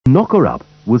knocker-up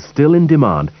was still in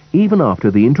demand even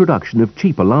after the introduction of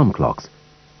cheap alarm clocks.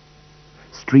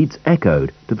 Streets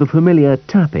echoed to the familiar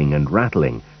tapping and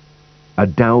rattling, a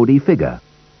dowdy figure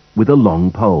with a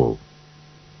long pole.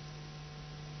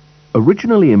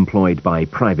 Originally employed by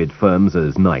private firms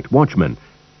as night watchmen,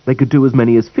 they could do as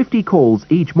many as 50 calls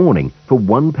each morning for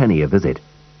 1 penny a visit.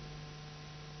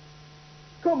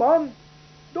 Come on,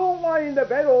 don't lie in the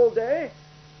bed all day.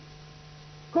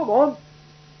 Come on.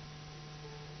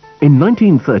 In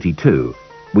 1932,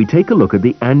 we take a look at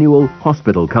the annual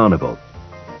Hospital Carnival.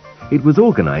 It was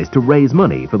organised to raise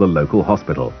money for the local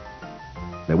hospital.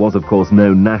 There was, of course,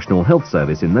 no national health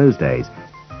service in those days.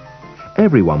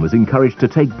 Everyone was encouraged to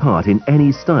take part in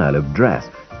any style of dress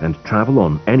and travel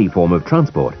on any form of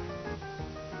transport.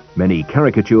 Many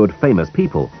caricatured famous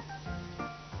people.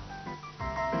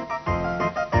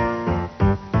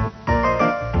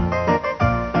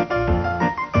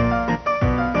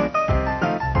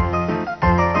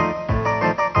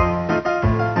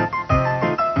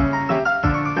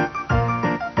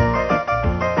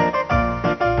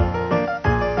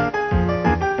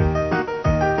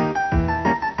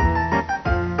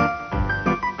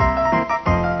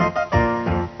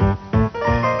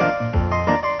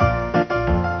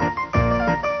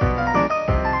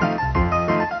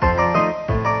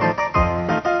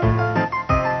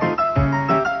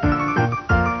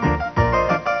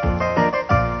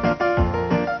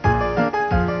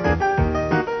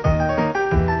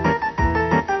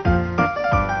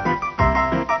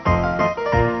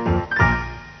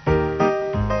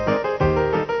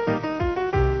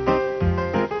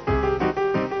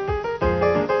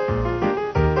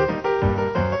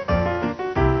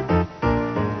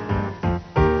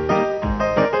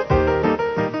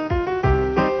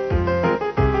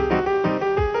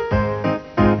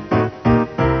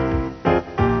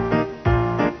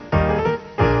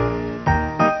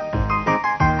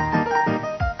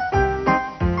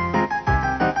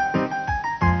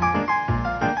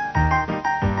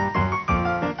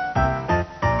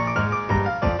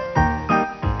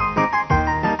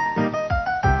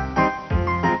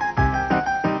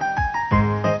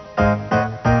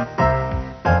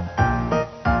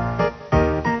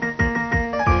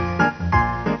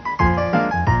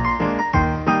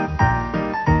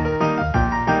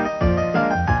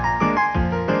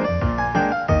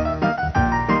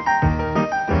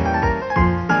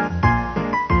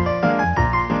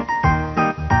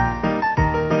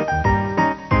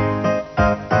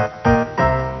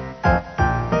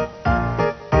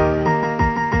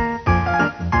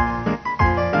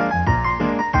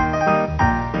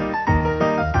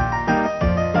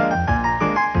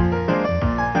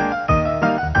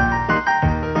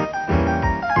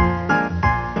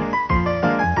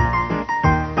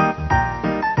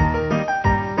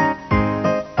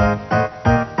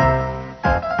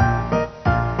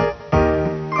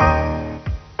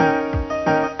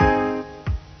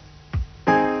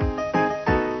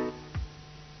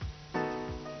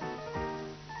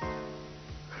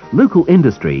 Local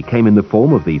industry came in the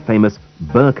form of the famous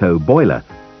Burco boiler,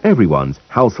 everyone's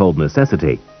household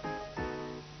necessity.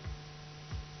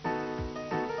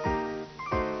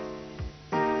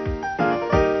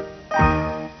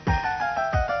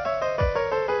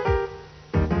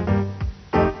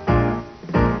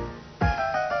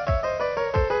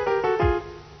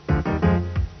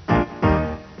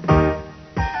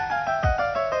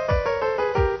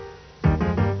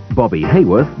 Bobby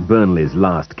Hayworth, Burnley's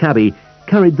last cabbie,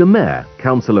 carried the mayor,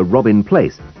 Councillor Robin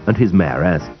Place, and his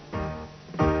mayoress.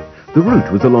 The route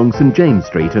was along St James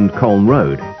Street and Colne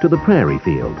Road to the Prairie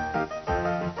Field.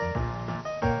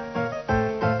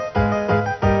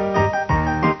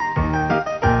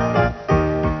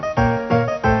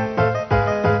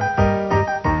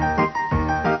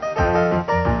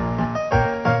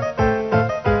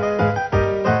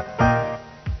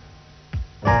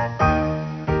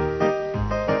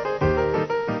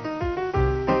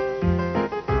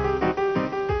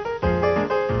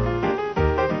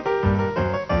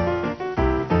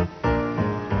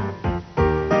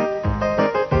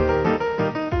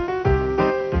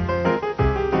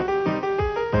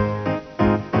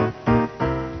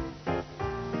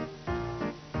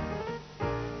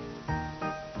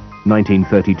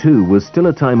 "1932 was still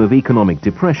a time of economic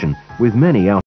depression, with many out